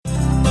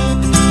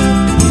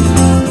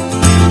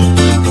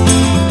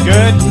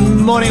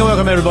morning and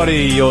welcome everybody.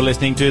 You're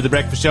listening to The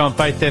Breakfast Show on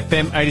Faith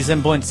FM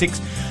 87.6,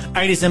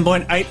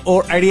 87.8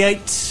 or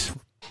 88.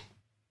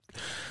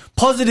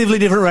 Positively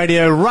different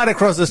radio right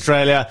across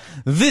Australia.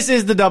 This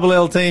is the Double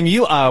L team.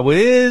 You are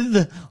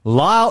with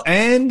Lyle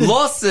and...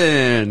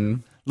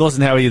 Lawson,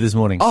 how are you this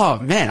morning? oh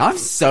man, I'm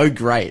so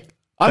great.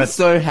 I'm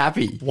so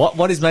happy.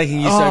 What is making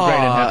you so great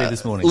and happy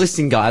this morning?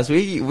 Listen, guys,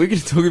 we're going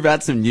to talk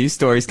about some news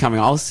stories coming.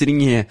 I was sitting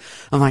here,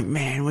 I'm like,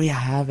 man, we are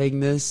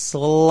having the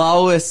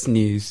slowest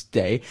news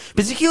day,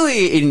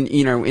 particularly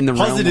in the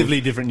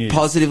Positively different news.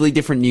 Positively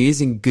different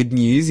news and good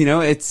news. You know,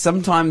 it's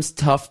sometimes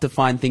tough to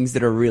find things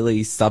that are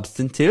really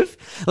substantive.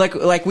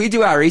 Like we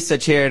do our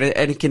research here,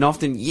 and it can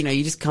often,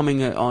 you're just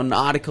coming on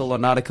article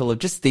of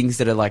just things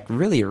that are like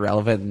really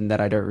irrelevant and that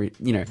I don't,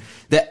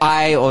 that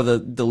I or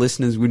the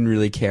listeners wouldn't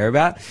really care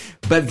about.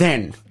 But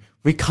then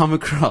we come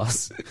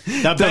across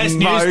the best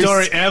news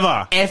story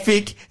ever.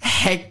 Epic,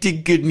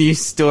 hectic, good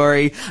news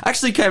story. I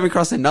actually came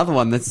across another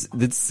one that's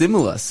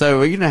similar. So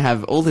we're going to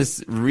have all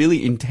this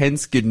really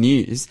intense good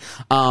news.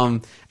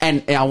 And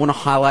I want to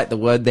highlight the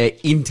word there,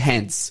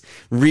 intense.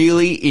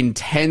 Really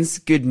intense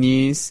good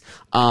news,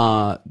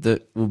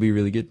 that will be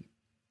really good.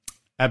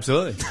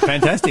 Absolutely.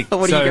 Fantastic.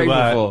 What are you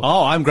grateful for?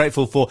 I'm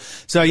grateful for...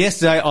 So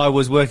yesterday I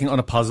was working on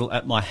a puzzle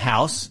at my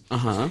house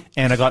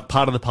and I got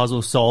part of the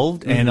puzzle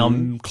solved and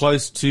I'm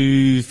close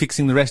to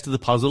fixing the rest of the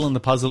puzzle, and the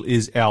puzzle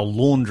is our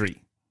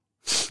laundry.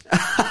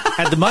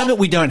 At the moment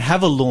we don't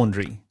have a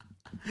laundry.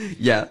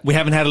 Yeah. We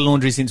haven't had a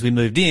laundry since we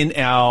moved in.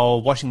 Our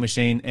washing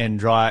machine and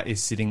dryer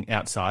is sitting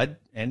outside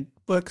and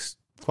functions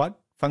quite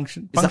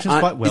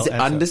well. Is it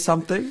outside. under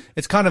something?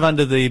 It's kind of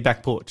under the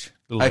back porch.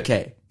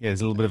 Okay. Yeah,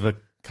 there's a little bit of a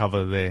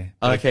cover there.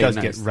 But Okay, it does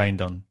nice. get rained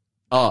on.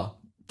 Oh,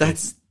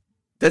 that's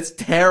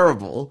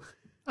terrible.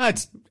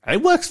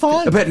 It works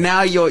fine. But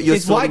now you're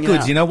It's white sorting it goods.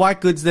 out. You know,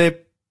 white goods, they're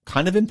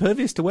kind of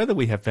impervious to weather,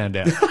 we have found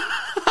out.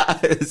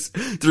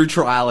 Through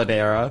trial and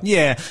error.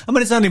 Yeah. I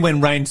mean, it's only when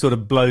rain sort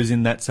of blows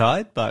in that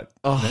side, but...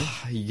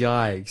 Oh,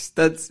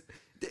 yikes.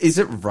 Is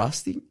it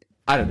rusty?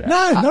 I don't know.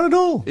 No, not at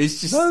all.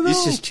 It's just, Not at it's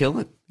all. just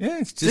chilling. Yeah,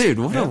 it's just... Dude,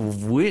 what a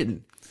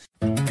win.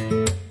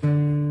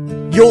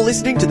 You're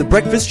listening to the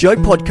Breakfast Show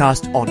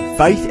podcast on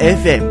Faith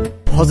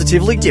FM.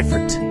 Positively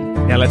different.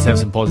 Now let's have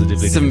some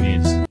positively different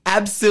news.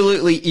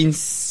 Absolutely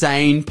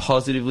insane,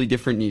 positively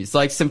different news.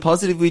 Like some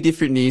positively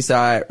different news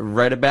I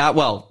read about.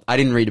 Well, I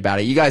didn't read about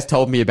it. You guys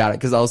told me about it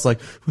because I was like,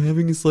 we're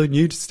having a slow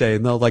news today.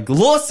 And they were like,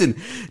 Lawson,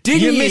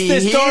 didn't you missed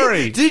this hear?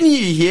 story. Didn't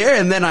you hear?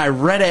 And then I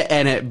read it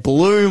and it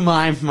blew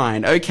my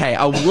mind. Okay,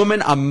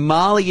 a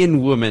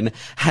Malian woman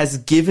has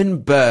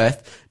given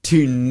birth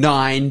to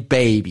 9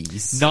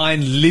 babies.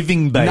 9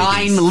 living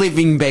babies. 9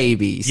 living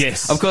babies.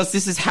 Yes. Of course,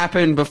 this has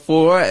happened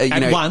before.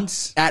 At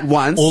once. At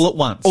once. All at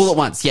once. All at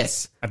once,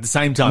 yes. At the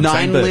same time. 9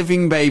 same birth.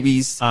 living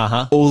babies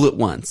all at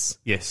once.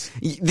 Yes.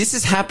 This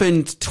has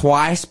happened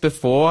twice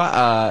before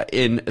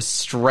in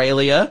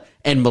Australia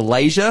and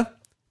Malaysia,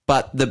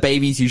 but the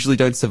babies usually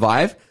don't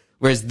survive.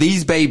 Whereas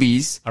these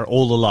babies Are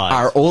all alive.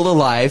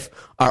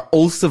 are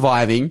all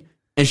surviving,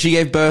 and she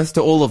gave birth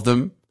to all of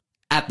them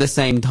at the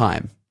same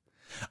time.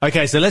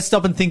 Okay, so let's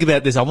stop and think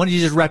about this. I want you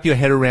to just wrap your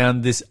head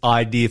around this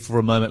idea for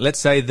a moment. Let's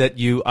say that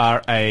you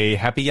are a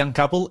happy young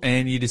couple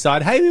and you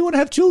decide, hey, we want to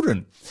have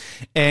children.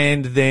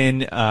 And then,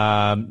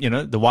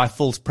 the wife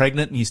falls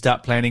pregnant and you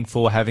start planning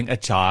for having a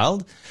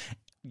child.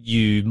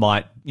 You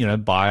might,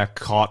 buy a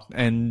cot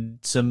and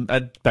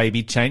a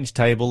baby change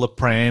table, a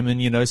pram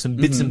and, some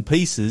bits and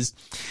pieces.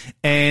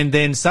 And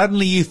then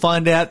suddenly you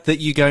find out that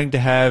you're going to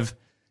have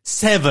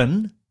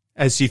 7,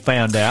 as she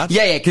found out.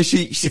 Yeah, because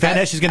she found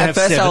out she's going to have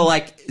 7. At first, I was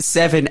like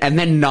 7, and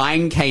then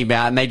 9 came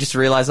out, and they just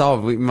realized,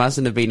 we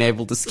mustn't have been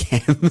able to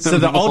scam them. So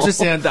the more.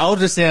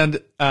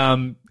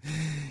 ultrasound,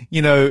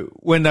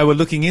 when they were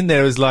looking in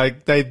there, it was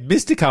like they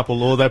missed a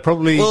couple, or they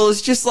probably. Well,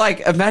 it's just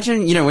like,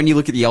 imagine, when you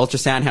look at the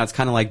ultrasound, how it's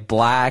kind of like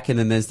black, and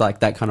then there's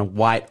like that kind of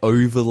white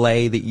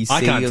overlay that you see.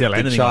 I can't of tell the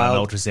anything child.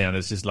 on an ultrasound.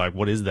 It's just like,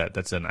 what is that?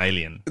 That's an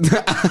alien. But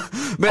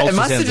it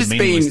must have Ultrasounds are just been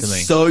meaningless to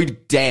me. so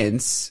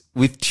dense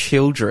with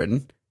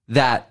children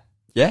that,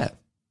 yeah.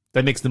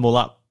 They mix them all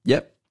up.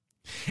 Yep.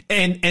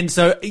 And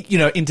so,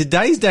 in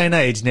today's day and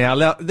age now,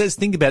 let's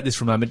think about this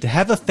for a moment. To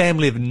have a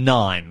family of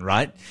 9,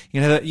 right?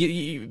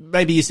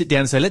 Maybe you sit down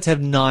and say, let's have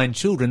 9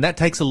 children. That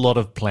takes a lot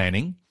of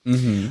planning.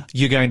 Mm-hmm.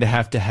 You're going to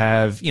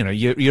have,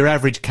 your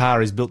average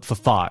car is built for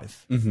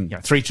 5.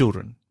 Mm-hmm. 3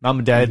 children. Mum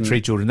and dad,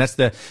 3 children.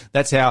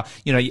 That's how,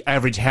 your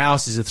average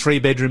house is a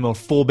 3-bedroom or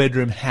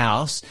 4-bedroom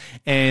house.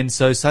 And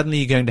so suddenly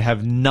you're going to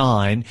have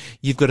 9.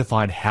 You've got to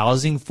find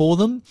housing for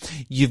them.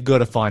 You've got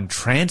to find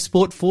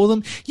transport for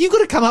them. You've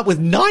got to come up with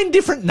 9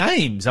 different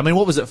names. I mean,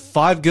 what was it?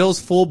 5 girls,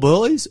 4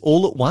 boys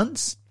all at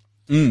once?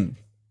 Mm.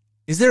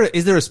 Is there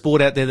a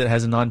sport out there that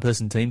has a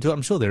 9-person team to it?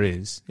 I'm sure there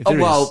is. If there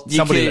is,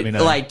 somebody let me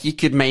know. You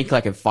could make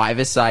like a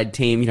 5-a-side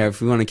team, if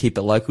we want to keep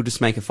it local,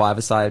 just make a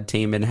 5-a-side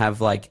team and have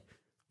a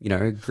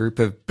group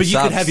of But you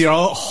subs. could have your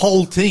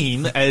whole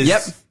team as...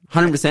 Yep,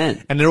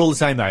 100%. And they're all the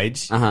same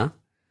age. Uh-huh.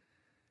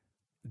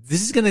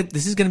 This is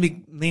gonna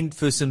be mean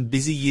for some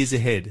busy years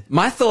ahead.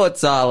 My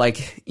thoughts are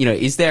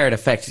is there an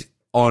effect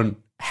on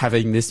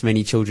having this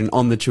many children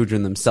on the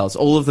children themselves.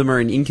 All of them are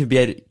in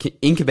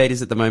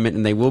incubators at the moment,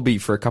 and they will be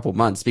for a couple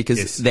months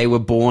because they were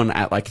born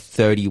at like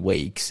 30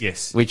 weeks.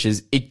 Yes. Which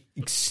is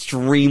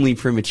extremely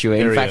premature.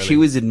 In Very fact, early. she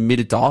was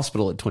admitted to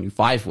hospital at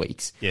 25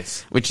 weeks.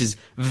 Yes. Which is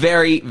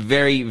very,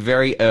 very,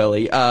 very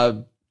early.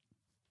 But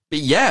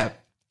yeah,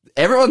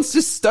 everyone's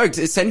just stoked.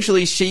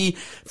 Essentially, she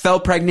fell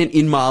pregnant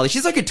in Mali.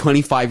 She's like a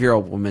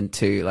 25-year-old woman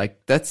too.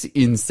 Like, that's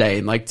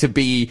insane. Like,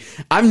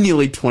 I'm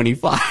nearly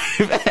 25.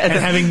 And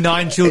having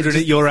 9 children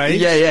at your age.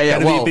 Yeah.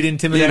 That'd be a bit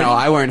intimidating.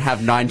 I won't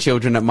have 9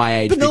 children at my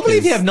age. But normally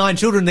if because- you have 9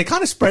 children, they're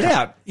kind of spread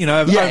out,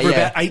 over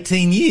about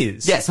 18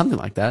 years. Yeah, something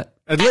like that.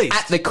 At least.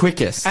 At the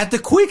quickest. At the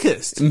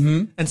quickest.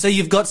 Mm-hmm. And so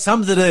you've got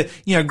some that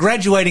are,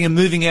 graduating and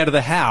moving out of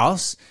the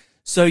house.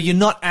 So you're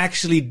not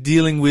actually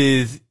dealing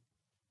with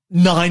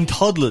 9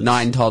 toddlers.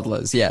 9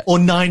 toddlers, yeah. Or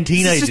 9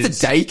 teenagers. It's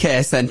just a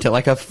daycare center,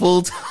 like a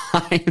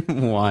full-time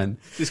one.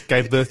 Just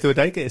gave birth to a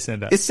daycare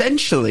center.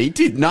 Essentially,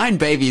 dude, 9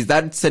 babies,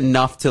 that's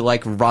enough to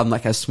like run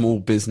like a small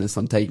business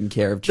on taking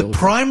care of children. The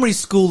primary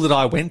school that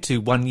I went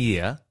to one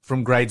year,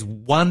 from grades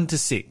 1 to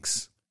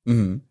 6,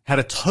 had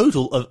a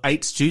total of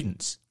 8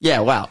 students.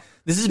 Yeah, wow.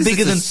 This is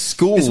bigger than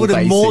school. This would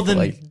have more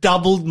basically. than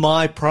doubled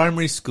my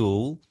primary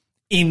school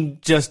in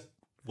just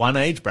one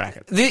age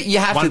bracket. You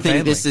have One to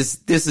think family.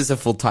 this is a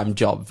full-time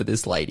job for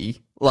this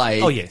lady.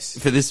 Like, Oh, yes.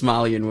 for this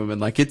Malian woman,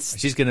 like it's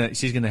She's gonna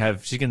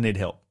need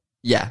help.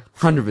 yeah,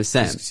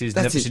 100%. She's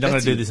not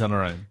gonna do this on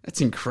her own.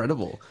 That's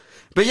incredible.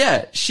 But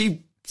yeah,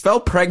 she fell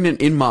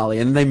pregnant in Mali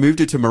and they moved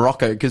her to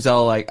Morocco because they were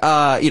like,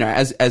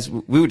 as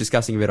we were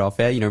discussing a bit off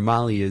air,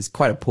 Mali is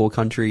quite a poor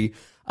country.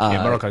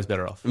 Morocco's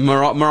better off.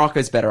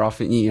 Morocco's better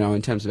off,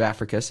 in terms of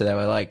Africa. So they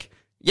were like,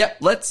 yep,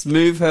 let's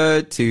move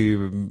her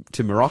to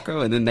Morocco.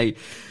 And then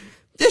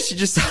she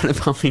just started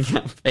pumping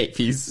out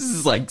babies. This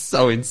is like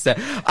so insane.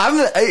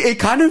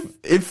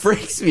 It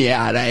freaks me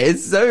out.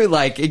 It's so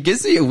like, it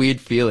gives me a weird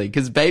feeling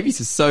because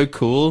babies are so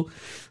cool,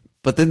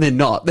 but then they're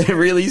not. They're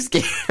really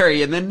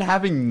scary. And then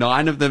having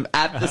 9 of them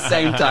at the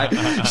same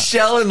time.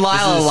 Shell and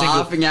Lyle are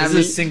laughing at This me.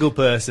 is a single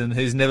person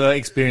who's never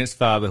experienced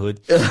fatherhood.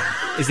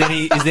 Is there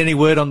any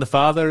word on the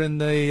father in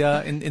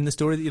the in the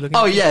story that you're looking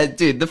at? Oh yeah,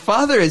 dude. The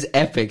father is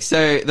epic.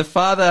 So the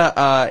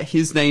father,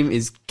 his name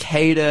is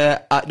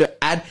Adjutant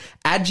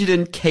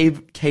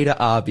Kader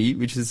Arbi,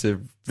 which is a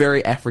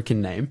very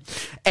African name.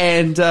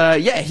 And,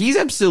 he's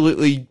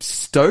absolutely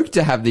stoked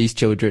to have these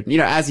children.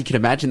 As you can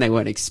imagine, they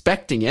weren't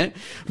expecting it,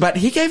 but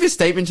he gave a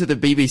statement to the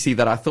BBC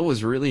that I thought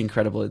was really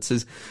incredible. It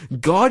says,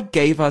 God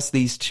gave us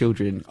these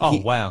children. Oh,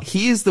 wow.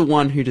 He is the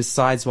one who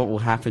decides what will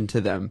happen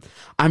to them.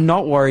 I'm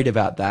not worried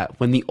about that.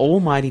 When the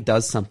Almighty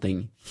does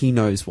something, he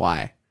knows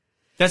why.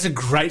 That's a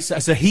great.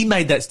 So he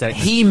made that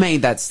statement. He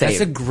made that statement.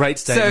 That's a great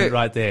statement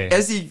right there.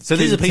 So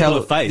these are people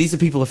of faith. These are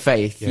people of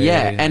faith.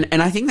 Yeah.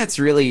 And I think that's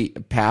really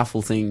a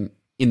powerful thing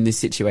in this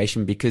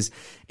situation because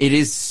it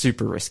is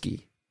super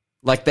risky.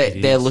 Like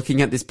they're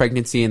looking at this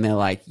pregnancy and they're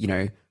like,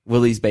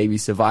 will these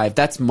babies survive?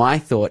 That's my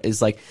thought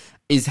is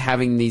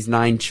having these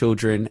 9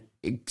 children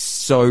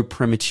so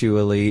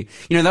prematurely,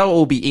 they'll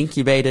all be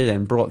incubated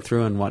and brought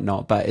through and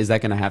whatnot, but is that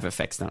going to have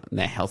effects on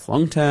their health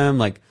long term?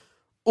 Like,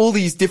 all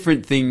these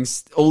different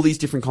things, all these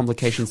different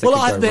complications that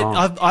could go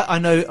wrong.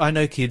 I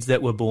know kids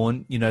that were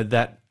born,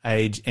 that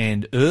age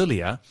and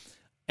earlier,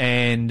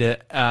 and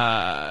it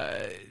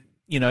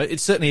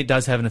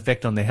does have an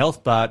effect on their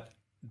health, but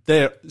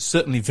they're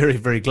certainly very,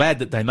 very glad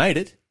that they made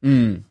it.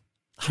 100%.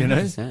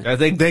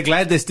 They're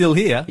glad they're still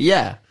here.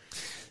 Yeah.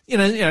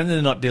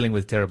 They're not dealing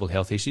with terrible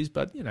health issues,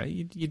 but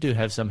you do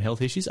have some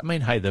health issues. I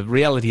mean, hey, the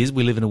reality is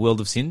we live in a world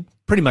of sin.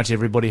 Pretty much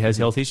everybody has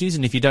health issues,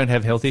 and if you don't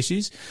have health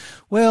issues,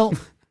 well,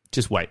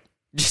 just wait.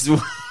 It's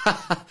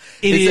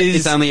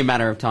only a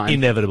matter of time.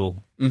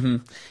 Inevitable.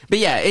 Mm-hmm. But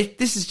yeah,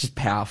 this is just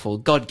powerful.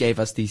 God gave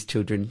us these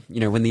children.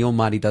 When the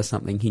Almighty does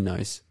something, He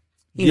knows.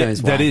 He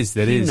knows why. That is.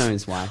 He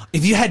knows why.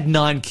 If you had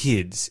 9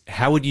 kids,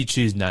 how would you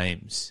choose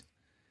names?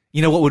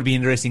 What would be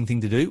an interesting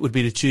thing to do? Would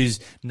be to choose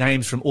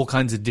names from all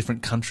kinds of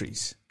different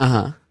countries.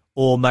 Uh-huh.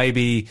 Or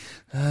maybe,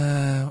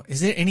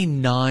 is there any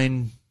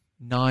 9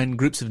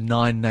 groups of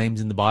 9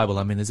 names in the Bible?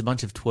 I mean, there's a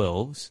bunch of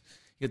 12s.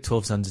 You got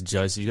 12 sons of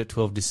Joseph. You got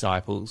 12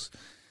 disciples.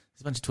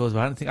 There's a bunch of 12s,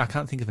 but I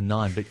can't think of a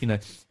 9. But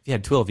if you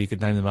had 12, you could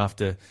name them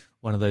after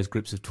one of those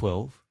groups of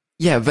 12.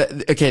 Yeah,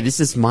 but okay, this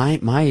is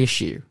my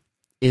issue.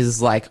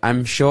 Is like,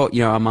 I'm sure,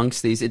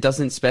 amongst these, it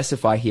doesn't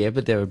specify here,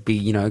 but there would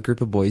be, a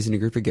group of boys and a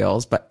group of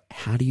girls, but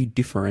how do you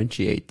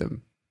differentiate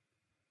them?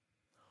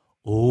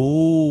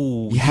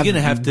 Oh, you're going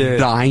to have to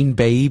 9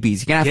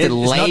 babies. You're going to have to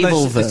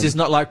label them. It's just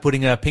not like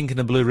putting a pink and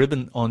a blue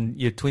ribbon on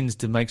your twins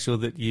to make sure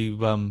that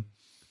you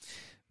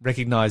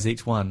recognize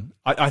each one.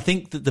 I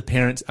think that the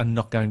parents are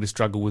not going to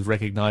struggle with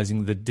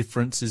recognizing the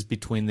differences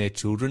between their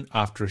children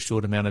after a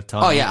short amount of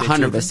time. Oh yeah,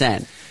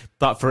 100%.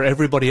 But for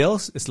everybody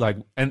else, it's like,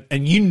 and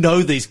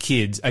these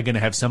kids are going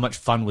to have so much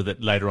fun with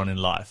it later on in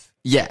life.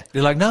 Yeah.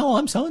 They're like, no,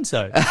 I'm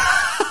so-and-so.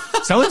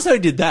 So-and-so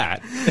did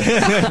that.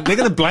 They're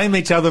going to blame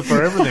each other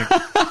for everything.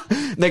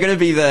 They're going to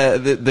be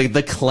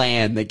the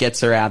clan that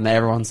gets around there.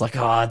 Everyone's like,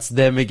 oh, it's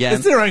them again.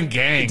 It's their own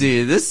gang.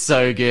 Dude, this is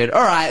so good.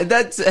 All right,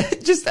 that's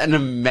just an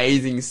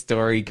amazing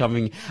story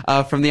coming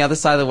from the other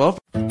side of the world.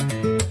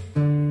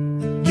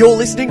 You're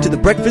listening to the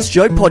Breakfast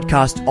Show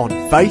podcast on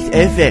Faith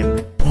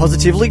FM.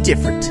 Positively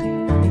different.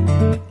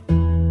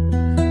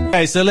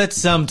 Okay, so let's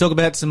talk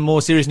about some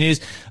more serious news.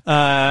 Joe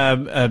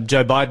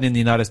Biden in the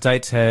United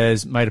States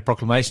has made a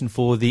proclamation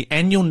for the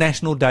annual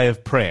National Day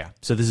of Prayer.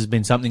 So this has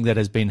been something that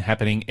has been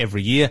happening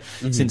every year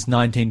since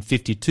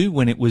 1952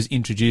 when it was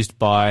introduced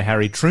by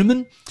Harry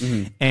Truman.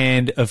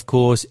 And, of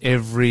course,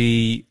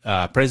 every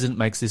president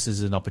makes this as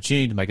an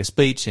opportunity to make a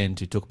speech and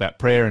to talk about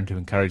prayer and to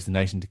encourage the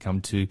nation to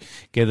come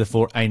together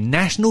for a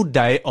National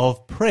Day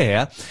of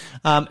Prayer.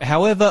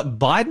 However,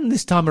 Biden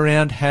this time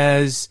around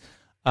has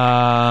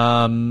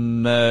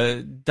done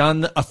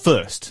a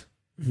first.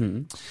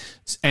 And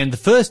the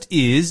first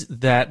is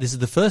that this is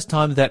the first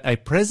time that a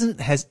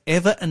president has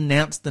ever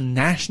announced the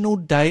National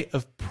Day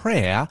of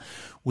Prayer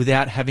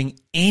without having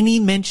any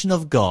mention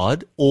of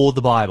God or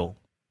the Bible.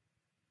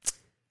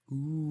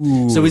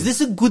 Ooh. So is this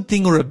a good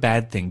thing or a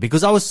bad thing?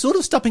 Because I was sort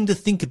of stopping to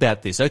think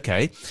about this.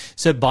 Okay,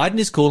 so Biden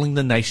is calling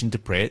the nation to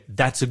prayer.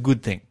 That's a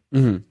good thing.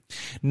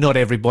 Not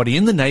everybody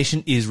in the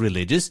nation is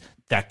religious.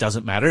 That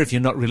doesn't matter. If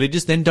you're not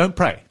religious, then don't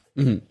pray.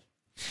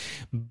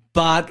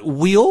 But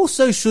we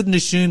also shouldn't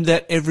assume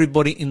that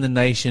everybody in the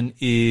nation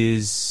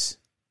is,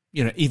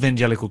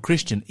 evangelical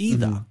Christian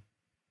either.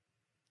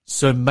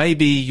 So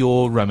maybe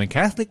you're Roman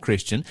Catholic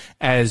Christian,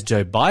 as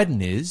Joe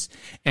Biden is,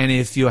 and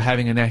if you're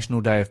having a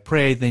National Day of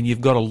Prayer, then you've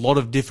got a lot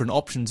of different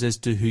options as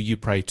to who you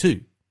pray to.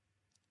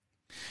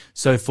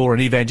 So for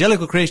an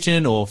evangelical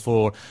Christian or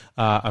for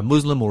a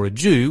Muslim or a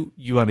Jew,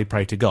 you only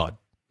pray to God.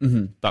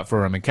 But for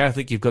a Roman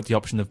Catholic, you've got the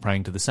option of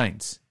praying to the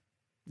saints.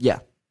 Yeah.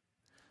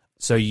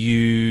 So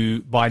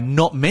by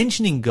not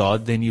mentioning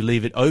God, then you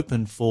leave it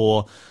open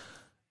for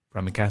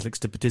Roman Catholics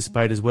to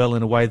participate as well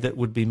in a way that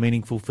would be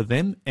meaningful for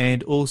them.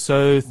 And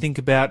also think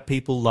about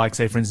people like,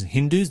 say, for instance,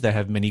 Hindus. They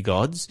have many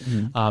gods,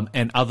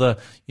 and other,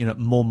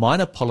 more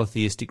minor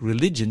polytheistic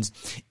religions.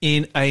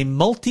 In a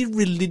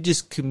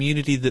multi-religious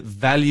community that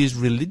values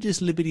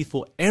religious liberty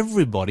for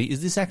everybody,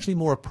 is this actually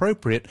more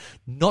appropriate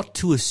not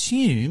to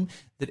assume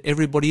that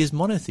everybody is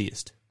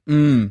monotheist?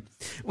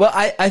 Well,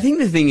 I think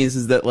the thing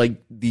is that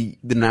like the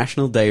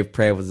National Day of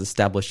Prayer was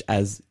established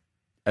as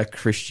a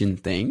Christian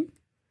thing.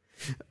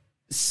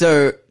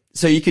 So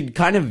you could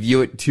kind of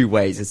view it two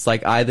ways. It's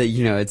like either,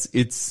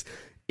 it's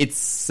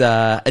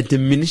a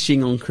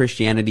diminishing on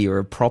Christianity or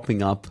a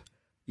propping up,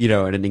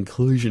 and an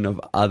inclusion of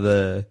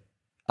other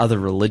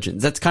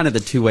religions. That's kind of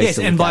the two ways. Yes,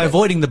 and by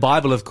avoiding the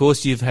Bible, of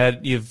course, you've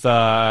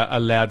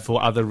allowed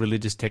for other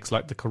religious texts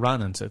like the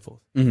Quran and so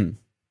forth.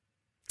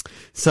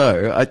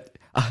 So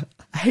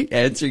I hate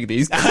answering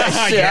these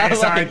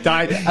questions.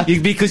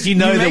 Because you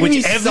know that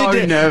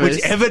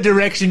whichever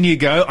direction you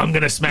go, I'm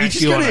going to smash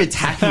you. You're just going to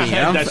attack me.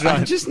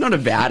 I'm just not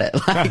about it.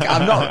 Like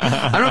I'm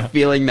not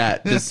feeling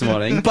that this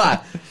morning.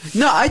 But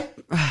no,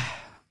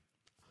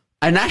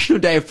 a National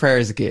Day of Prayer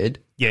is good.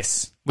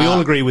 Yes, we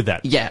all agree with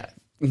that. Yeah.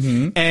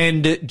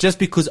 And just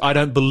because I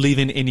don't believe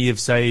in any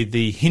of, say,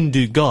 the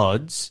Hindu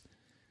gods,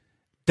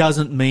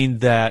 doesn't mean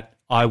that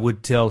I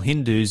would tell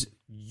Hindus,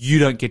 you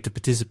don't get to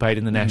participate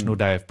in the National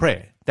Day of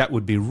Prayer. That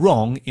would be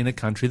wrong in a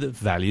country that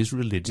values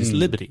religious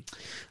liberty.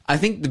 I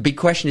think the big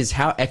question is,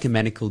 how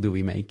ecumenical do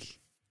we make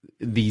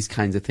these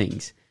kinds of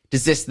things?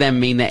 Does this then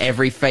mean that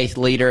every faith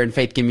leader and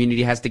faith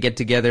community has to get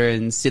together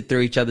and sit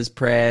through each other's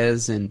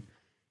prayers? And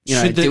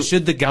should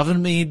the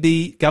government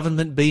be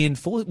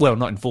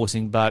not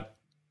enforcing, but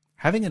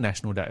having a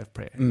National Day of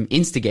Prayer,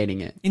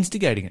 instigating it?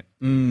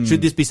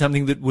 Should this be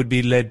something that would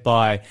be led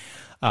by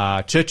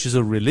churches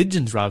or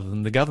religions rather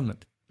than the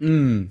government?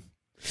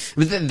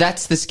 But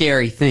that's the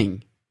scary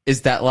thing,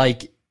 is that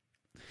like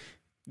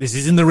this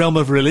is in the realm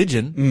of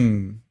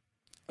religion.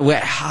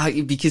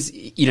 Because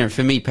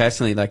for me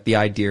personally, like the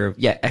idea of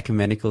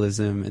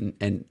ecumenicalism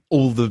and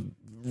all the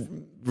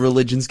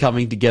religions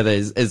coming together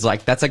is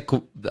like, that's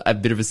a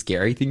bit of a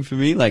scary thing for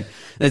me. Like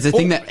there's a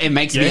thing that it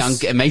makes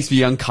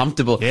me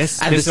uncomfortable. Yes,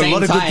 there's a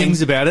lot of good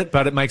things about it,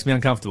 but it makes me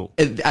uncomfortable.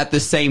 At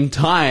the same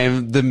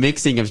time, the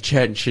mixing of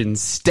church and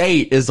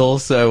state is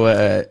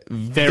also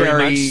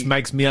very much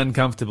makes me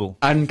uncomfortable.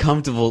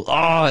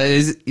 Oh,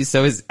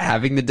 is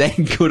having the day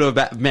good or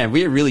bad? Man,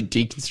 we are really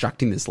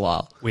deconstructing this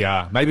law. We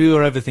are. Maybe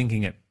we're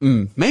overthinking it.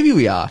 Maybe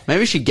we are. Maybe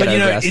we should get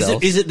over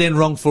ourselves. Is it then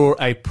wrong for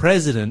a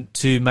president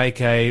to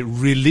make a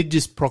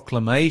religious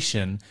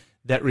proclamation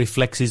that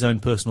reflects his own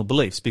personal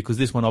beliefs? Because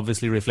this one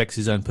obviously reflects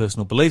his own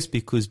personal beliefs,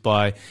 because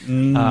by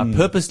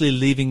purposely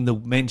leaving the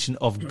mention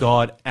of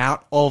God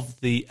out of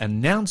the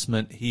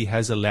announcement, he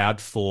has allowed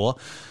for,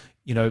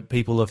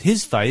 people of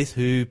his faith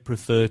who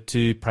prefer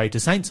to pray to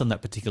saints on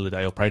that particular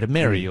day or pray to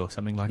Mary or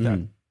something like that.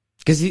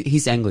 Because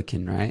he's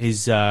Anglican, right?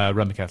 He's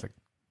Roman Catholic.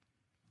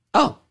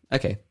 Oh,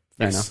 okay.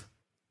 Fair enough.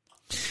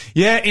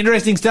 Yeah,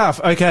 interesting stuff.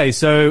 Okay,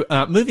 so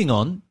moving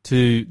on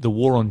to the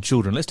war on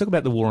children. Let's talk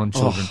about the war on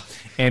children.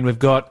 And we've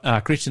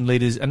got Christian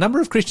leaders, a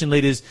number of Christian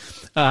leaders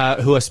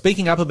who are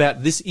speaking up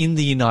about this in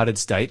the United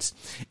States.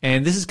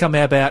 And this has come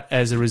about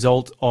as a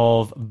result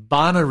of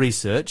Barna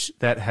research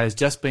that has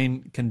just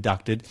been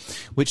conducted,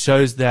 which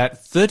shows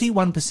that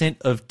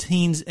 31% of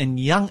teens and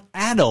young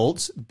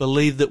adults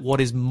believe that what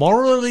is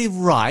morally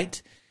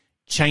right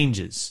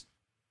changes.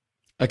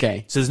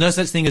 Okay. So there's no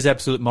such thing as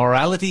absolute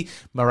morality.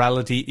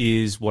 Morality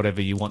is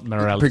whatever you want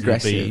morality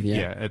to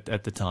be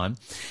at the time.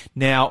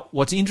 Now,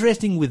 what's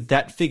interesting with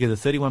that figure, the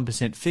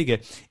 31% figure,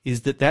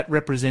 is that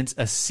represents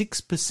a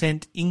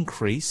 6%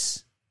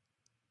 increase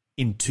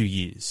in 2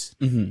 years.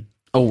 Mm-hmm.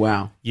 Oh,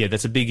 wow. Yeah,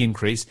 that's a big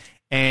increase.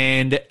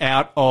 And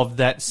out of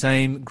that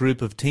same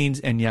group of teens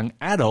and young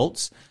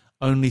adults,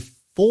 only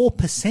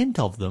 4%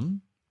 of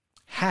them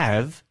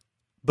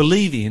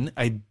believe in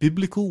a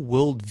biblical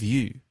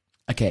worldview.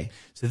 Okay.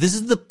 So this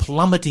is the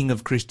plummeting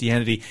of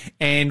Christianity.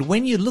 And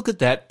when you look at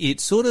that,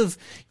 it's sort of,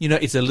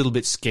 it's a little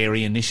bit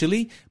scary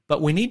initially,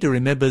 but we need to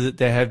remember that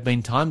there have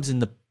been times in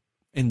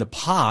the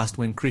past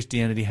when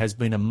Christianity has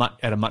been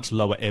at a much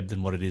lower ebb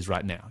than what it is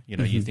right now.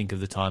 You think of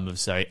the time of,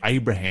 say,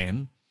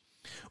 Abraham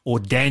or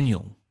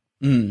Daniel.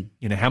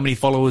 How many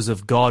followers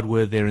of God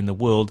were there in the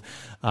world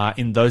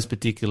in those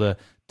particular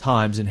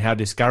times, and how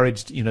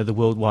discouraged, the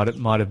world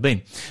might have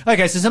been.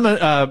 Okay, so some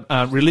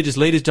religious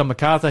leaders, John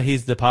MacArthur,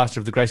 he's the pastor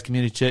of the Grace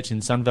Community Church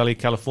in Sun Valley,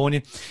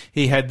 California.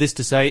 He had this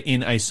to say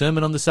in a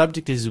sermon on the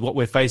subject: "This is what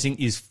we're facing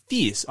is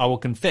fierce, I will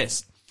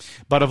confess.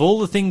 But of all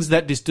the things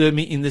that disturb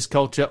me in this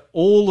culture,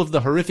 all of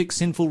the horrific,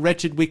 sinful,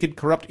 wretched, wicked,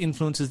 corrupt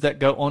influences that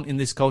go on in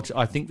this culture,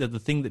 I think that the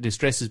thing that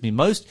distresses me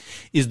most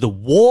is the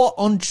war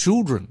on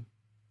children."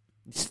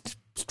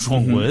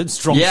 Strong words,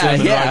 strong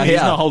sermon. He's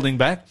not holding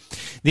back.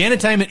 The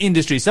entertainment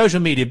industry, social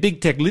media, big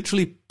tech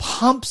literally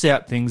pumps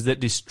out things that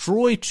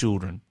destroy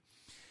children.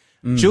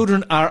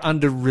 Children are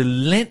under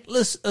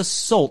relentless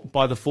assault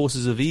by the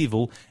forces of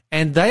evil,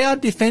 and they are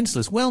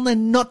defenseless. Well, they're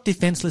not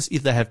defenseless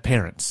if they have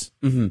parents.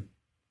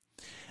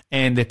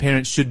 And their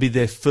parents should be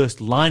their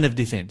first line of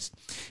defense.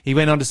 He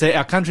went on to say,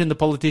 "Our country and the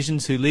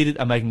politicians who lead it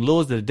are making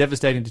laws that are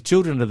devastating to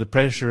children under the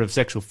pressure of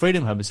sexual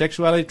freedom,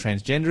 homosexuality,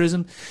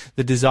 transgenderism.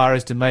 The desire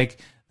is to make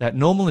that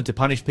normal and to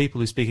punish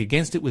people who speak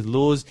against it with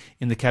laws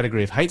in the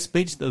category of hate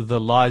speech. The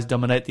lies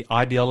dominate the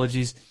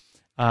ideologies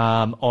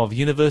of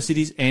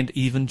universities and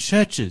even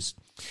churches.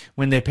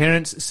 When their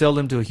parents sell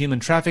them to a human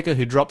trafficker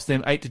who drops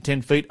them 8 to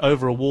 10 feet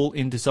over a wall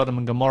into Sodom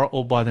and Gomorrah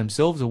all by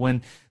themselves, or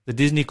when the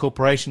Disney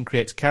Corporation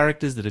creates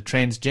characters that are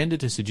transgender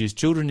to seduce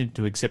children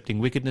into accepting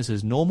wickedness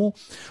as normal,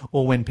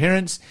 or when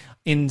parents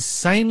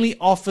insanely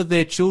offer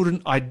their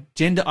children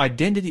gender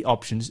identity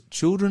options,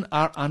 children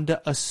are under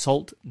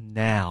assault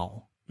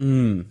now."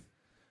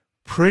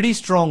 Pretty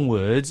strong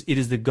words. It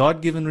is the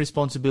God-given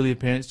responsibility of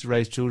parents to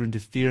raise children to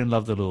fear and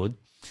love the Lord.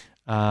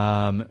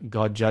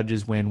 God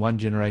judges when one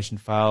generation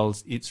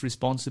fails its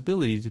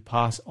responsibility to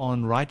pass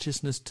on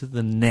righteousness to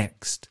the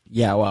next.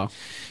 Yeah, wow.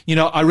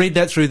 I read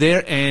that through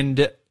there,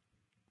 and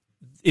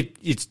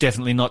it's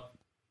definitely not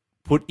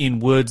put in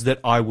words that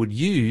I would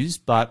use,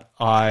 but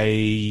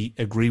I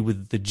agree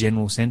with the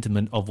general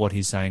sentiment of what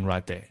he's saying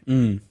right there.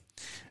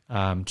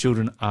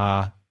 Children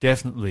are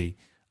definitely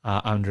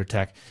under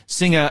attack.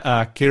 Singer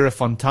Kira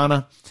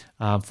Fontana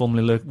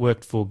formerly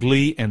worked for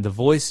Glee and The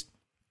Voice.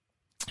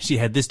 She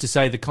had this to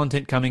say: "The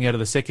content coming out of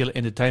the secular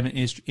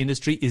entertainment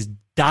industry is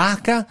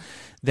darker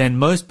than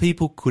most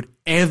people could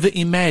ever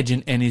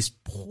imagine and is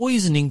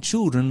poisoning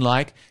children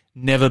like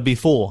never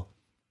before.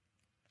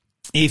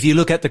 If you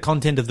look at the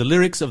content of the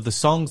lyrics of the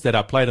songs that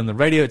are played on the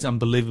radio, it's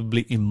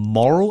unbelievably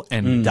immoral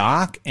and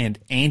dark and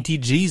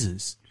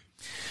anti-Jesus.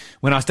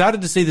 When I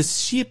started to see the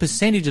sheer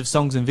percentage of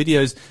songs and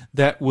videos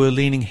that were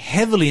leaning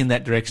heavily in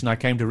that direction, I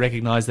came to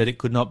recognize that it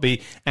could not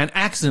be an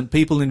accident.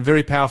 People in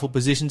very powerful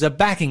positions are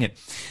backing it.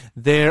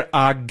 There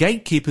are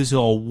gatekeepers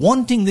who are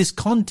wanting this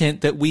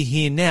content that we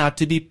hear now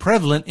to be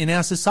prevalent in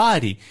our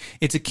society.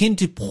 It's akin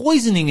to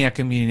poisoning our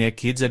community. Our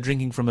kids are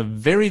drinking from a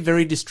very,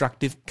 very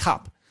destructive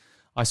cup.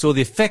 I saw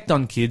the effect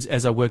on kids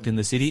as I worked in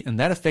the city, and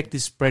that effect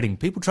is spreading.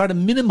 People try to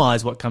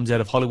minimize what comes out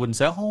of Hollywood and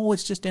say, oh,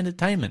 it's just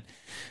entertainment.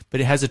 But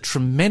it has a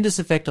tremendous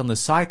effect on the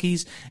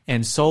psyches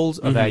and souls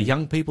of our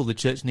young people. The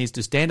church needs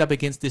to stand up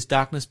against this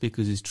darkness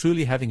because it's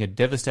truly having a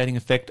devastating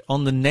effect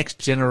on the next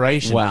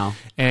generation. Wow.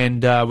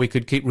 And we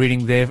could keep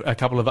reading there a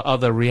couple of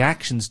other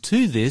reactions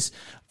to this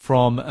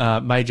from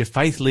major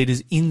faith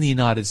leaders in the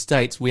United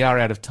States. We are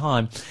out of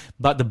time.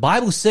 But the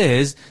Bible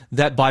says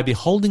that by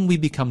beholding we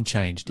become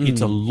changed.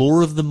 It's a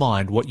law of the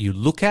mind. What you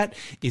look at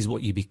is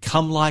what you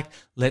become like.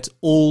 Let's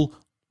all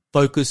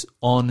focus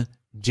on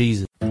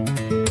Jesus.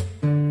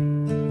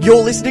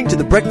 You're listening to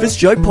the Breakfast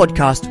Show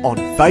podcast on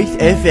Faith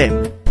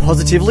FM.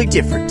 Positively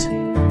different.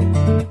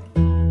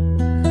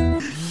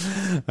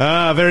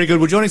 Very good.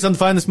 Well, joining us on the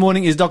phone this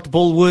morning is Dr.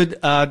 Paul Wood.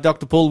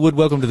 Dr. Paul Wood,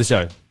 welcome to the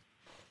show.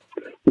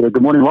 Yeah,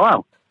 good morning,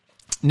 Lyle.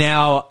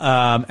 Now,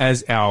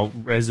 as our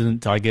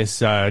resident, I guess,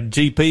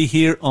 GP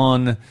here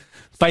on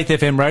Faith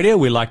FM Radio.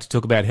 We like to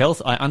talk about health.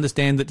 I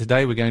understand that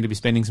today we're going to be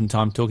spending some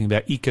time talking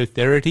about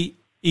ecotherapy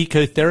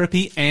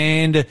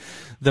and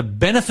the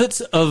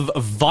benefits of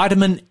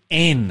vitamin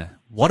N.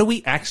 What are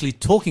we actually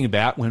talking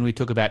about when we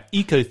talk about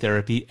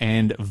ecotherapy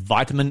and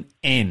vitamin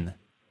N?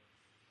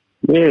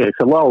 Yeah,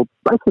 so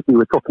basically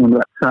we're talking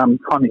about time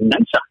in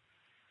nature.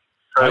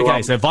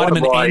 So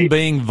vitamin N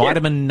being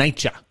vitamin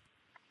nature.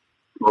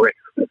 Correct,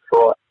 that's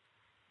right.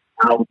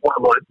 One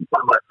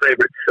of my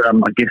favourites,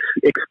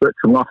 experts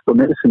in lifestyle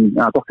medicine,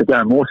 Dr.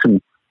 Darren Mawson,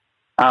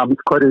 is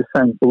quoted as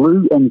saying,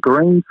 "Blue and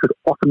green should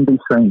often be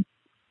seen."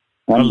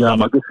 And I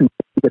guess when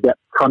you think about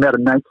time out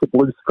of nature,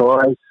 blue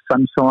skies,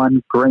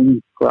 sunshine,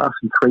 green grass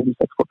and trees,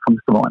 that's what comes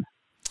to mind.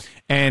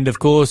 And, of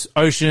course,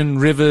 ocean,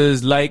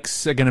 rivers,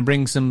 lakes are going to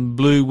bring some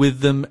blue with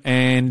them.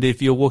 And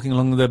if you're walking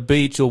along the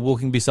beach or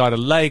walking beside a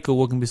lake or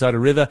walking beside a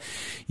river,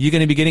 you're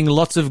going to be getting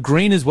lots of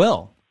green as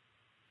well.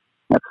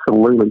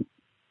 Absolutely.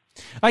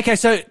 Okay,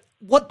 so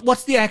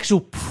what's the actual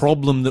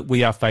problem that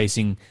we are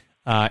facing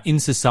in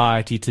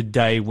society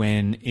today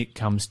when it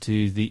comes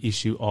to the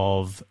issue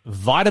of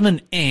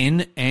vitamin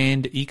N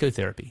and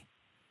ecotherapy?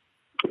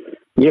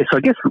 Yes,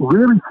 I guess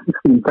really since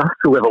the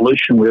Industrial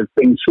Revolution, we've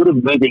been sort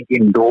of moving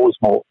indoors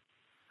more.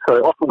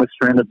 So often we're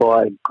surrounded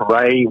by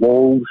grey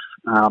walls,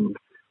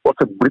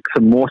 lots of bricks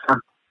and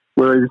mortar,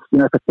 whereas,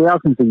 for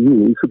thousands of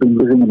years we've been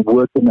living and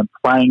working and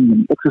playing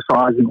and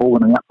exercising all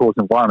in an outdoors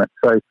environment.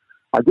 So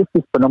I guess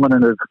this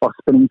phenomenon of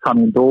spending time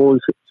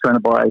indoors,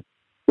 surrounded by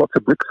lots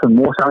of bricks and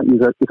mortar, is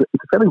a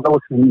fairly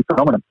relatively new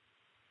phenomenon.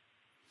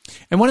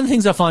 And one of the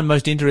things I find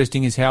most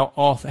interesting is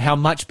how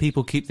much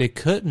people keep their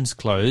curtains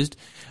closed.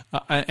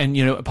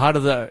 And part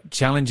of the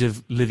challenge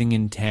of living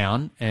in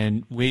town,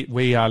 and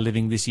we are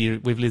living this year,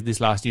 we've lived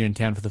this last year in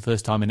town for the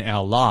first time in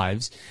our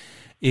lives,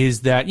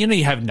 is that,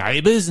 you have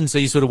neighbours, and so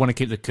you sort of want to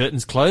keep the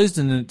curtains closed,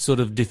 and it sort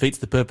of defeats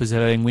the purpose of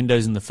having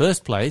windows in the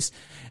first place.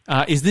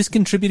 Is this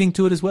contributing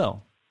to it as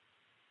well?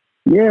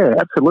 Yeah,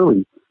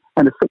 absolutely.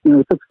 And it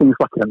affects things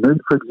like our mood,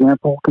 for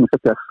example, can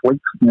affect our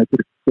sleep,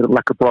 get a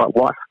lack of bright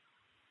light.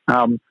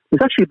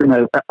 There's actually been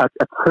a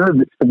term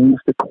that's been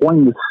used to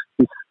coin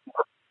this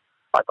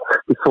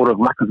sort of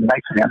lack of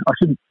nature. Now, I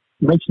should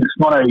mention it's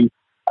not a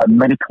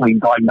medically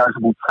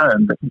diagnosable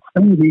term, but the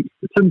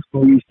term's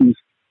been used is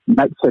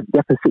nature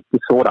deficit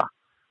disorder,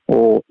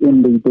 or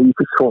MDD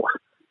for short.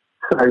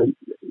 So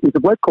there's a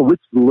bloke called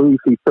Richard Louis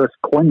who first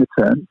coined the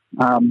term.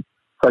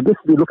 So I guess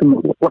if you're looking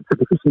at what's the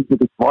deficiency of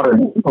this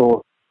vitamin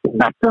or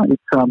nature,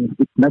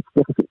 it's nature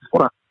deficit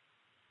disorder.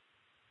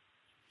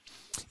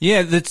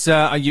 Yeah, that's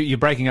you're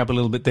breaking up a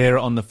little bit there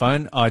on the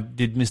phone. I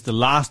did miss the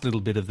last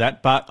little bit of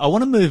that, but I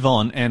want to move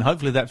on, and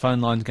hopefully that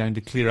phone line's going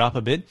to clear up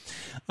a bit.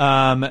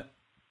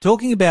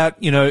 Talking about,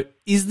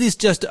 is this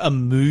just a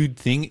mood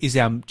thing? Is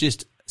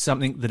just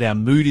something that our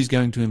mood is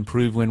going to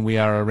improve when we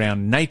are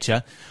around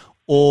nature,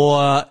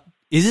 or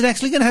is it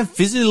actually going to have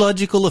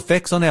physiological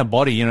effects on our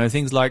body?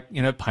 Things like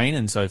pain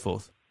and so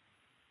forth.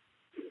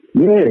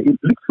 Yeah, it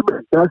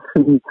literally does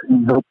seem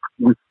to help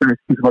with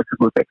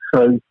physiological effects.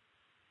 So,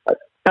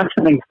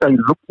 fascinating study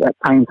looked at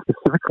pain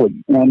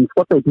specifically, and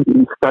what they did in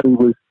this study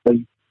was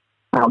they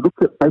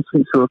looked at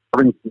patients who were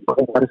recovering from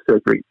gallbladder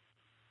surgery,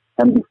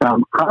 and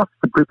half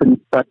the group in the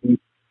study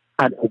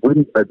had a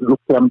window that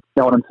looked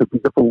out into a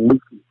beautiful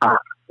leafy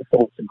park with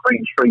some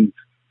green trees.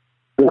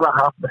 The other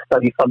half of the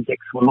study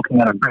subjects were looking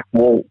at a brick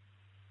wall,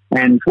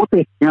 and what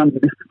they found in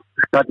this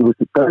study was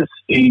that those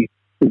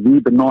who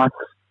viewed the nice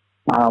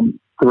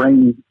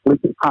green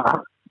leafy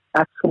park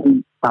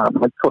actually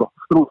like sort of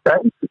hospital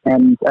stays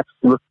and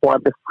actually require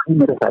less pain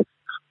medications.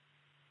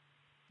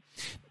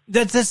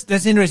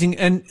 That's interesting.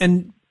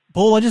 And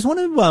Paul, I just want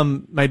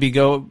to maybe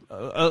go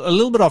a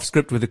little bit off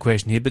script with the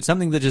question here, but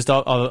something that just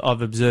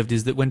I've observed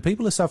is that when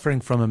people are suffering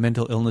from a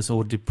mental illness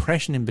or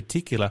depression in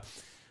particular,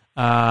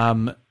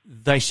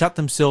 they shut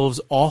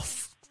themselves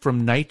off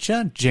from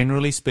nature,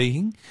 generally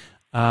speaking.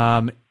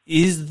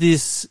 Is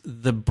this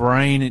the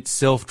brain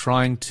itself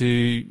trying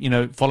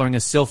to, following a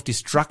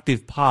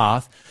self-destructive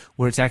path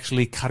where it's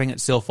actually cutting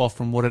itself off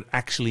from what it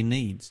actually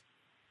needs?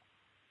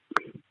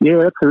 Yeah,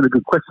 that's a really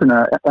good question.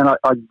 And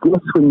I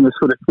guess when you're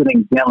sort of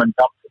feeling down and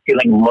dumps,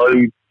 feeling low,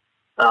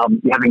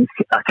 you're having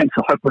a sense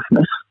of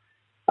hopelessness,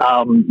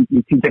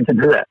 you tend to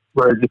do that.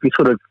 Whereas if you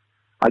sort of,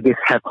 I guess,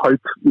 have hope,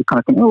 you kind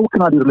of think, what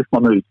can I do to lift my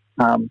mood?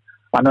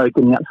 I know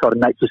getting outside of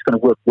nature is going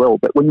to work well,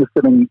 but when you're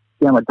feeling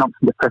down and dumps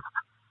and depressed,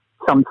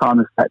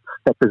 sometimes that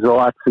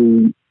desire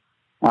to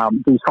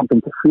do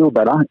something to feel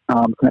better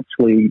can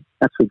actually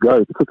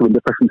go, particularly when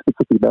depression is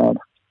particularly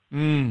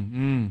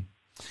bad.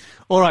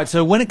 All right,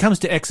 so when it comes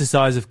to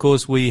exercise, of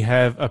course, we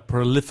have a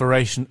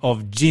proliferation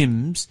of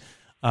gyms,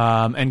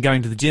 and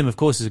going to the gym, of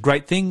course, is a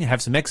great thing.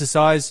 Have some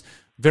exercise,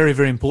 very,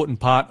 very important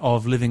part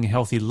of living a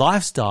healthy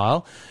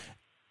lifestyle.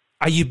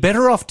 Are you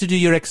better off to do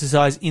your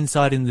exercise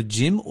inside in the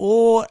gym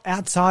or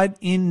outside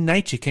in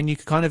nature? Can you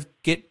kind of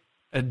get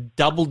a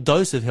double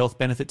dose of health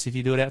benefits if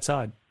you do it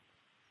outside?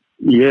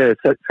 Yeah,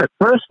 so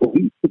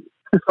firstly,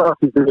 exercise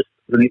is just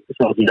an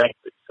exercise in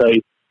nature. So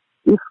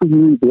if for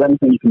you, the only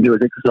thing you can do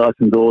is exercise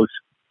indoors,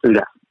 do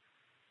that.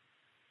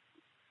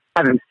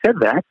 Having said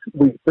that,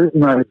 we do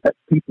know that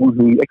people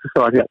who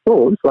exercise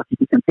outdoors, like if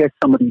you compare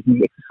somebody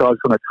who exercises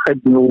on a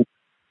treadmill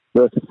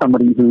versus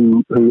somebody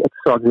who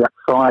exercises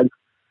outside,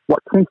 what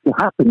tends to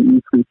happen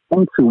is we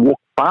tend to walk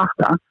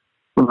faster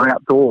when we're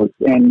outdoors.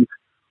 And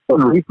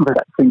one reason for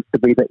that seems to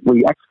be that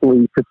we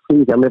actually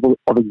perceive our level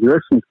of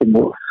exertion has been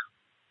worse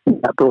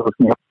outdoors.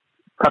 Now,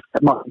 perhaps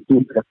that might be due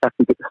to the fact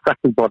we get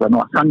distracted by the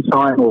night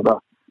sunshine or the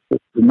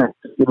mess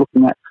you're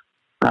looking at.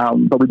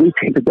 But we do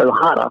tend to go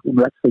harder when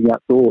we're actually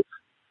outdoors.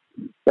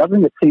 The other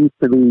thing that seems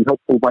to be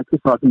helpful by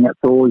exercising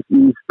outdoors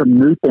is the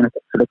mood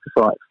benefits of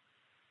exercise.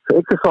 So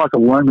exercise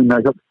alone, we know,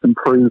 helps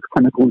improve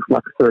chemicals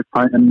like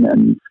serotonin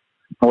and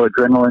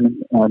noradrenaline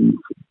and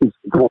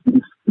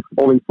endorphins,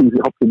 all these things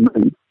that help your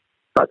mood.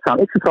 But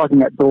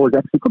exercising outdoors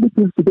actually probably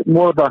gives you a bit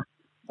more of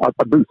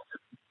a boost.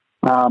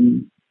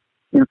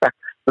 In fact,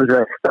 there was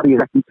a study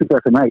back in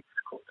 2008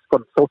 called the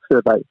Scott Self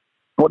Survey.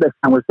 What they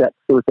found was that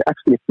there was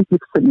actually a 50%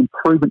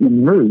 improvement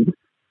in mood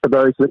for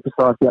those who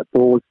exercised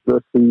outdoors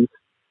versus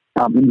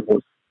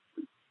indoors.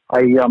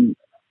 A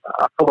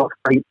follow-up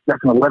study back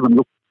in 2011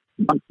 looked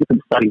at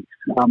different studies,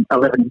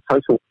 11 in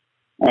total,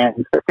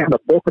 and they found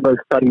that both of those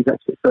studies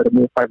actually showed a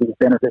more favourable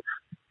benefit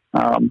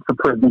for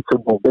improved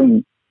mental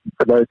well-being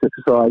for those who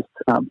exercised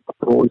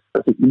outdoors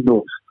versus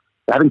indoors.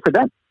 So having said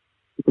that,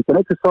 if you can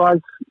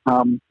exercise,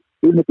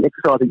 even if you're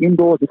exercising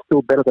indoors, it's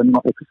still better than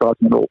not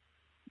exercising at all.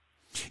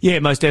 Yeah,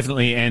 most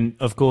definitely. And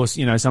of course,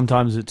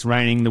 sometimes it's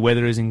raining, the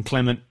weather is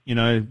inclement,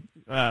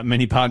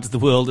 many parts of the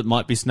world it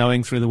might be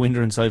snowing through the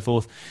winter and so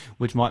forth,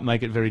 which might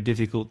make it very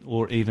difficult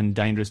or even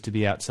dangerous to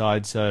be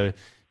outside. So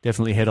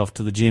definitely head off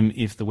to the gym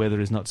if the weather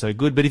is not so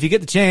good. But if you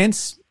get the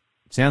chance,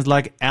 sounds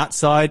like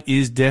outside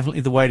is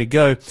definitely the way to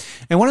go.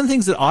 And one of the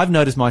things that I've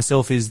noticed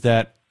myself is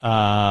that,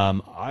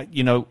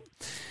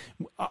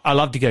 I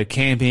love to go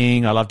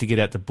camping. I love to get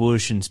out the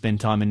bush and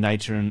spend time in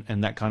nature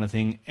and that kind of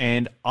thing.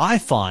 And I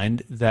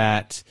find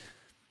that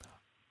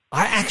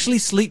I actually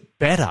sleep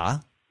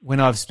better when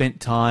I've spent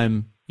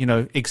time,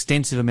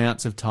 extensive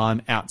amounts of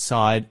time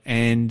outside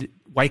and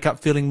wake up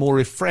feeling more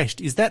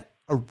refreshed. Is that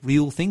a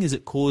real thing? Is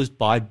it caused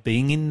by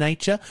being in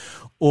nature?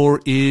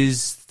 Or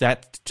is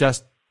that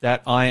just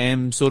that I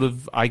am sort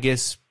of, I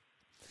guess,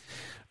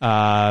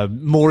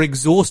 more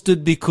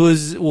exhausted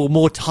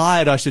more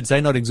tired, I should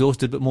say, not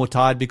exhausted, but more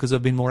tired because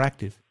I've been more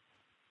active?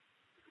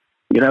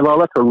 Well,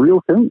 that's a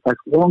real thing, as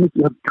long as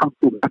you have a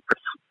comfortable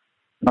mattress.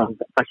 I'm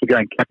actually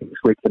going camping this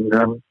week, and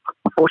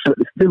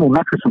unfortunately, there's still more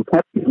mattress on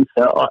camping,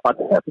 so I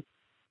don't have it.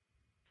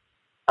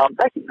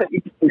 Actually, an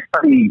interesting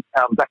study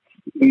back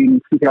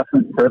in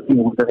 2013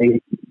 was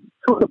a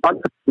sort of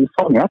bunch of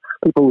insomniacs,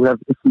 people who have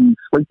issues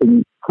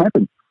sleeping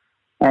camping,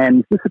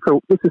 and this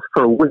is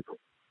for a week.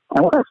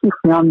 And what I actually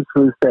found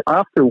was that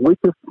after a week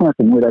of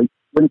camping, where they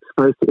weren't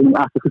exposed to any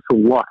artificial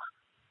light,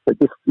 but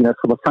just,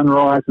 sort of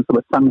sunrise and sort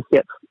of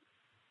sunset,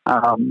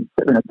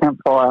 sitting in a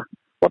campfire,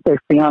 what they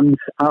found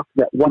after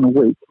that 1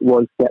 week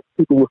was that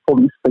people were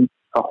falling asleep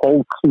a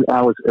whole 2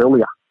 hours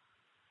earlier.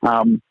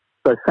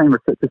 So same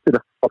researchers did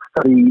a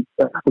study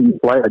a couple of years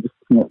later, just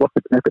looking at what's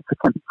the benefits of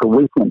camping for a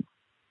weekend.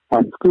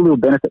 And still little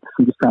benefits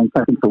from just going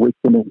camping for a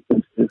weekend in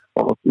terms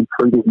of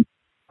improving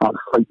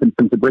sleep, in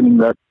terms of bringing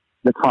the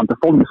time to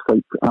fall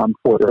asleep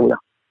for earlier.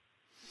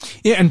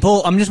 Yeah, and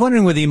Paul, I'm just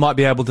wondering whether you might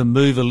be able to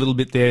move a little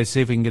bit there,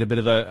 see if we can get a bit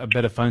of a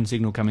better phone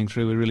signal coming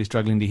through. We're really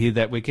struggling to hear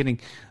that. We're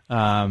getting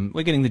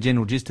the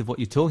general gist of what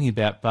you're talking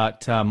about,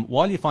 but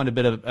while you find a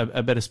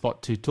better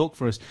spot to talk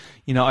for us,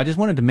 I just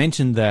wanted to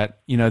mention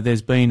that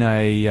there's been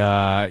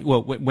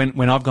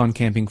when I've gone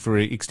camping for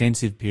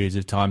extensive periods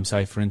of time,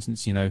 say for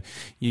instance,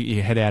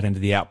 you head out into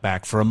the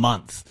outback for a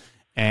month.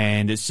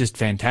 And it's just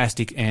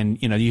fantastic. And,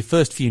 your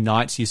first few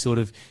nights, you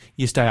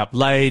stay up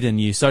late and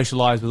you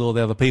socialize with all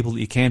the other people that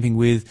you're camping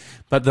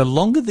with. But the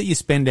longer that you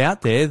spend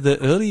out there, the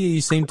earlier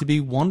you seem to be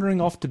wandering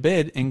off to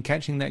bed and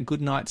catching that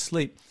good night's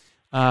sleep.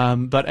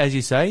 But as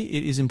you say,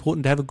 it is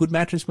important to have a good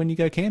mattress when you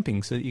go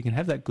camping so that you can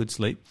have that good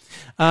sleep.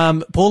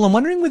 Paul, I'm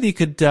wondering whether you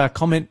could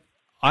comment.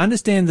 I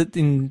understand that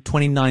in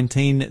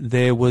 2019,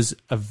 there was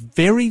a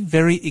very,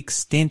 very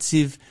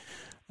extensive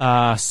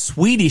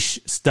Swedish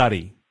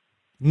study.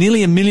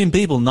 Nearly 1 million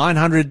people,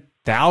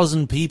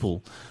 900,000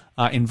 people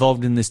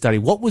involved in this study.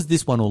 What was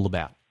this one all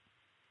about?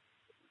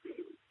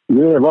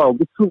 Yeah, well,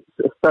 this was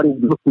a study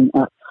looking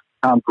at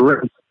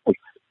green space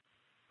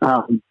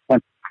and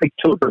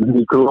children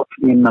who grew up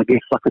in, I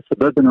guess, like a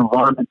suburban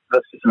environment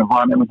versus an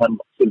environment with lots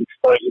of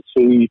exposure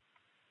to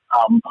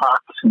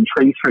parks and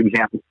trees, for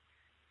example.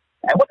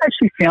 And what they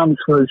actually found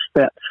was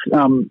that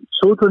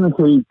children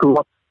who grew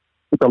up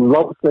with a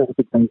low level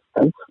of green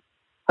space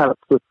had up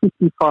to a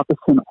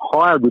 55%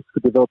 higher risk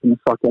of developing a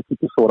psychiatric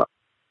disorder.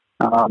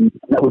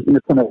 That was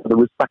independent of the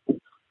risk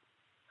factors.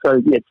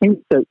 So, yeah, it seems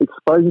that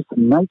exposure to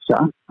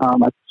nature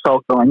as a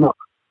child growing up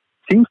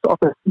seems to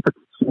offer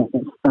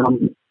protection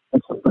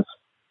against illness.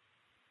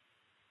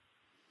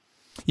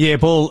 Yeah,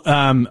 Paul,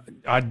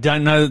 I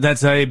don't know that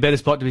that's a better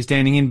spot to be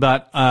standing in,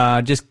 but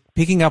just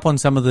picking up on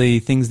some of the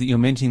things that you're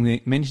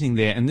mentioning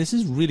there, and this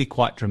is really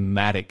quite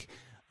dramatic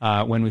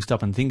when we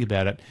stop and think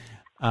about it.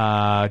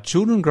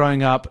 children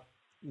growing up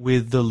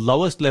with the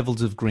lowest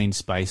levels of green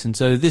space. And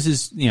so this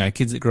is,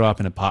 kids that grow up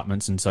in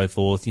apartments and so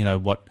forth,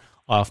 what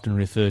I often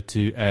refer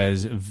to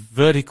as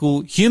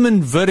vertical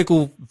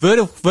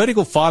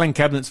filing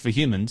cabinets for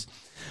humans,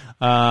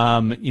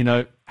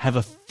 have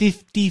a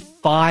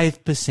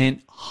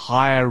 55%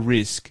 higher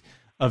risk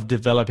of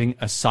developing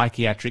a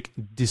psychiatric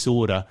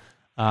disorder,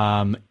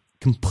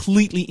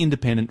 completely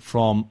independent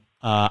from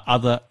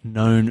other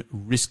known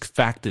risk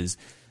factors.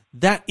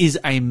 That is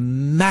a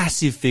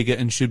massive figure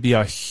and should be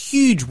a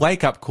huge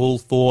wake-up call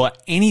for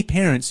any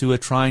parents who are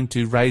trying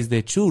to raise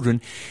their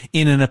children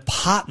in an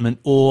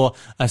apartment or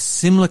a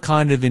similar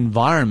kind of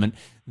environment.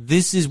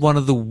 This is one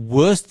of the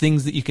worst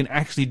things that you can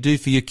actually do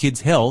for your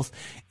kids' health,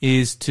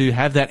 is to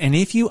have that. And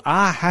if you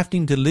are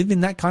having to live in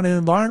that kind of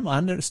environment, I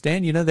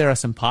understand, there are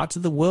some parts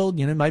of the world,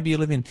 maybe you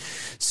live in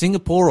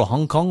Singapore or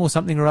Hong Kong or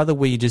something or other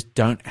where you just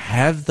don't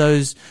have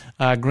those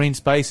green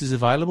spaces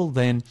available,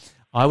 then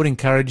I would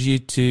encourage you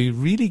to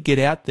really get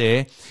out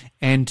there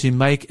and to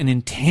make an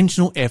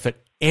intentional effort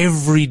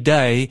every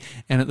day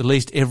and at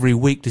least every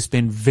week to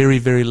spend very,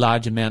 very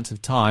large amounts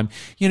of time,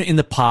 in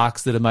the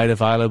parks that are made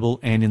available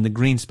and in the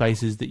green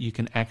spaces that you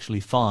can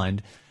actually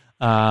find,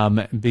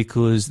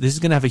 because this is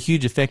going to have a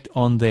huge effect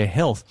on their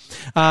health.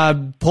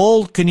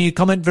 Paul, can you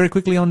comment very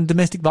quickly on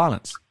domestic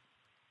violence?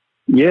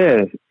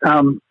 Yeah,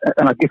 and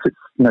I guess it's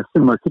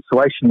similar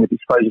situation with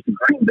exposure to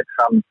green, but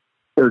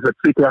there was a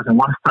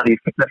 2001 study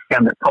that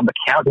found that public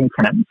housing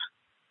tenants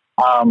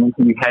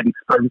who had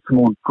exposure to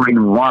more green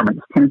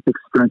environments tended to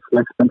experience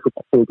less mental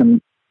fatigue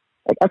and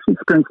actually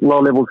experience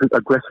lower levels of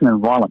aggression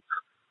and violence.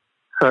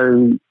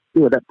 So,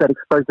 that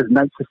exposure to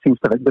nature seems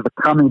to have a bit of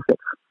a calming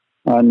effect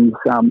and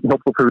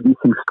helpful for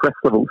reducing stress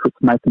levels, which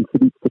may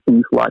contribute to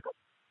things like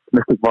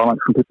domestic violence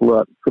when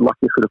people feel like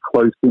they're sort of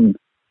closed in.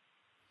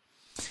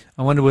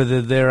 I wonder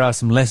whether there are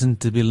some lessons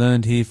to be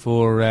learned here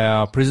for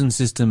our prison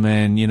system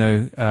and,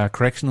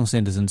 correctional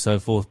centres and so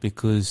forth,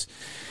 because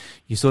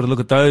you sort of look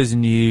at those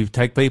and you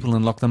take people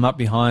and lock them up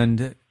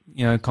behind,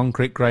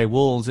 concrete grey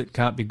walls. It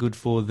can't be good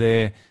for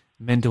their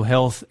mental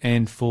health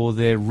and for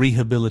their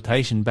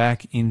rehabilitation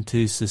back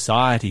into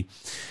society.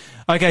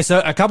 Okay,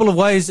 so a couple of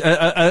ways,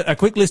 a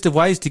quick list of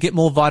ways to get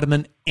more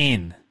vitamin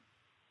N.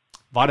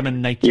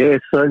 Vitamin nature.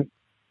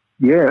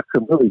 Yeah,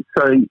 absolutely.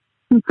 So,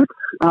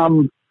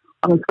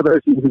 for those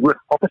of you who work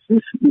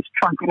offices, is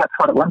try and get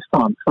outside at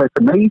lunchtime. So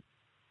for me,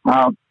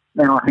 now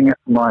I hang out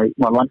for my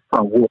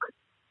lunchtime walk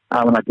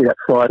when I get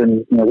outside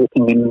and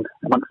walking in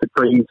amongst the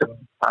trees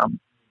and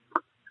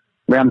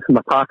around some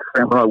of the parks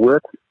around where I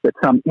work. But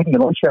eating a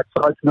lunch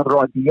outside is another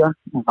idea.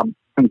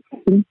 And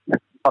cooking,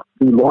 that's up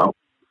to you, Lyle.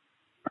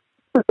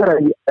 If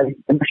it's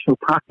a national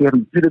park you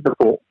haven't visited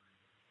before,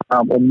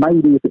 or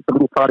maybe if it's a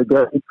little far to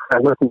go, it's a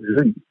local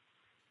zoo.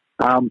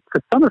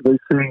 For some of us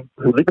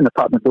who live in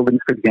apartment buildings,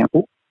 for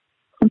example,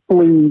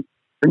 simply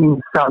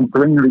bringing some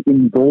greenery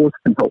indoors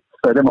can help.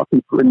 So they might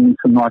be bringing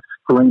some nice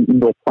green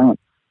indoor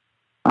plants,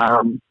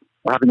 or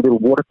having a little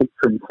water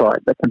feature inside.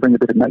 That can bring a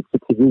bit of nature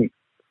to you.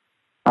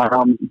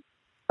 For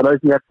those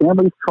who have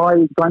families, try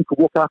going for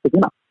a walk after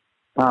dinner.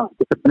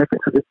 Get the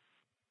benefits of this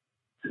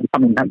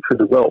becoming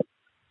nature as well.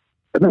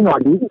 But many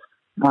ideas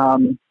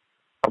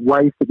of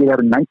ways to get out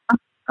in nature.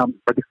 I guess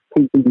the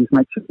key thing is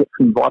make sure you get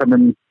some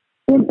vitamin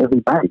N every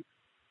day.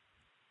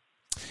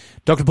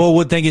 Dr. Paul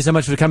Wood, thank you so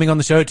much for coming on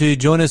the show to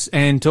join us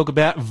and talk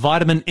about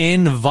vitamin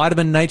N,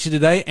 vitamin nature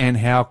today, and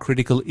how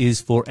critical it is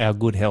for our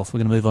good health. We're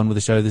going to move on with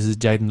the show. This is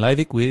Jaden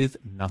Lavick with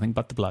Nothing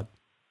But the Blood.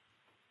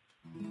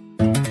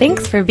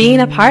 Thanks for being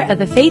a part of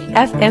the Faith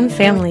FM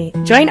family.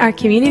 Join our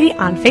community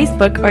on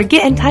Facebook or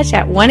get in touch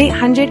at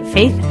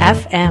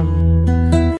 1-800-FAITH-FM.